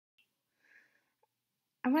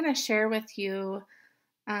I want to share with you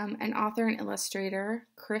an author and illustrator,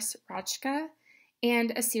 Raschka,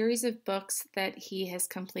 and a series of books that he has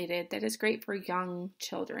completed that is great for young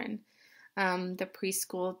children, the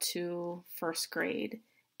preschool to first grade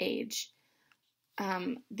age.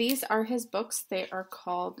 These are his books.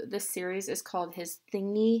 This series is called his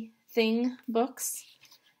Thingy Thing books,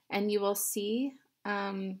 and you will see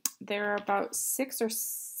there are about 6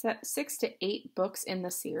 to 8 books in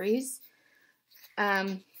the series.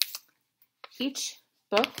 Each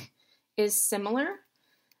book is similar.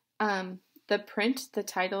 The print, the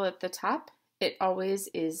title at the top, it always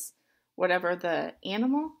is whatever the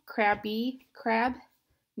animal, Crabby, crab,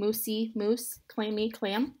 Moosey, moose, Clammy,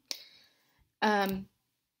 clam.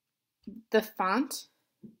 The font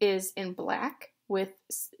is in black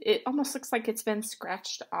it almost looks like it's been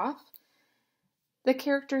scratched off. The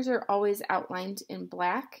characters are always outlined in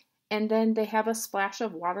black, and then they have a splash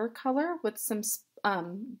of watercolor with some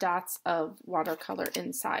dots of watercolor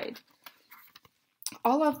inside.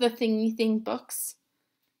 All of the Thingy Thing books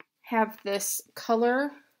have this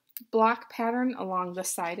color block pattern along the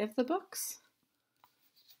side of the books.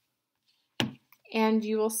 And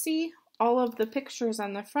you will see all of the pictures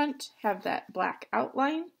on the front have that black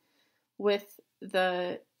outline with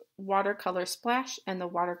the watercolor splash and the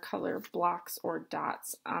watercolor blocks or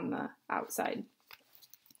dots on the outside.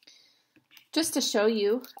 Just to show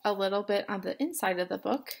you a little bit on the inside of the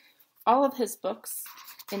book, all of his books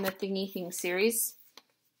in the Thingy Thing series,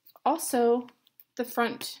 also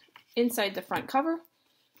inside the front cover,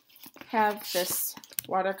 have this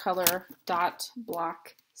watercolor dot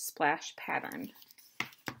block splash pattern.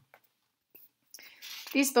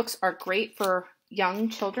 These books are great for young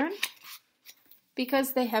children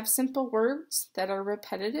because they have simple words that are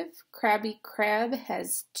repetitive. Crabby Crab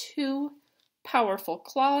has 2 powerful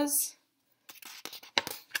claws.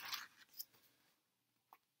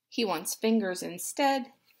 He wants fingers instead.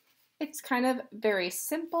 It's kind of very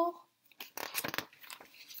simple.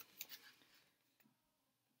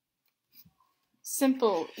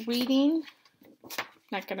 Simple reading.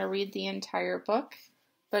 Not going to read the entire book,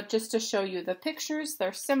 but just to show you the pictures,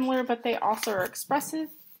 they're similar, but they also are expressive.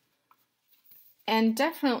 And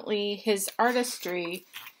definitely his artistry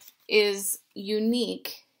is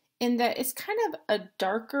unique in that it's kind of a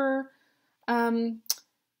darker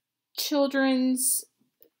children's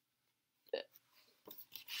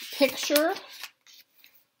picture,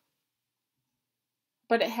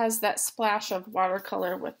 but it has that splash of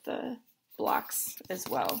watercolor with the blocks as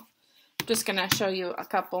well. I'm just going to show you a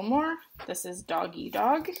couple more. This is Doggy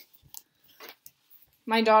Dog.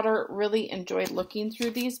 My daughter really enjoyed looking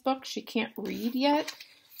through these books. She can't read yet,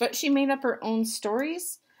 but she made up her own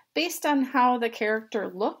stories based on how the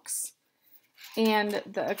character looks and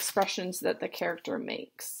the expressions that the character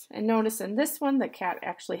makes. And notice in this one, the cat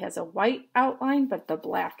actually has a white outline, but the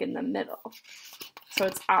black in the middle. So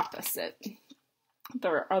it's opposite.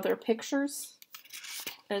 There are other pictures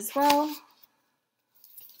as well.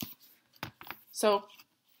 So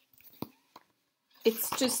it's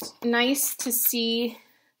just nice to see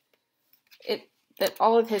that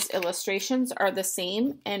all of his illustrations are the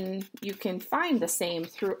same, and you can find the same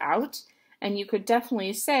throughout. And you could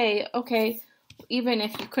definitely say, okay, even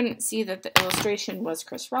if you couldn't see that the illustration was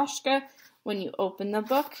Raschka, when you open the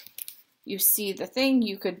book, you see the thing,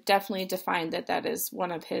 you could definitely define that that is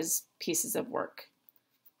one of his pieces of work.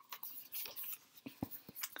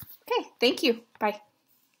 Okay, thank you. Bye.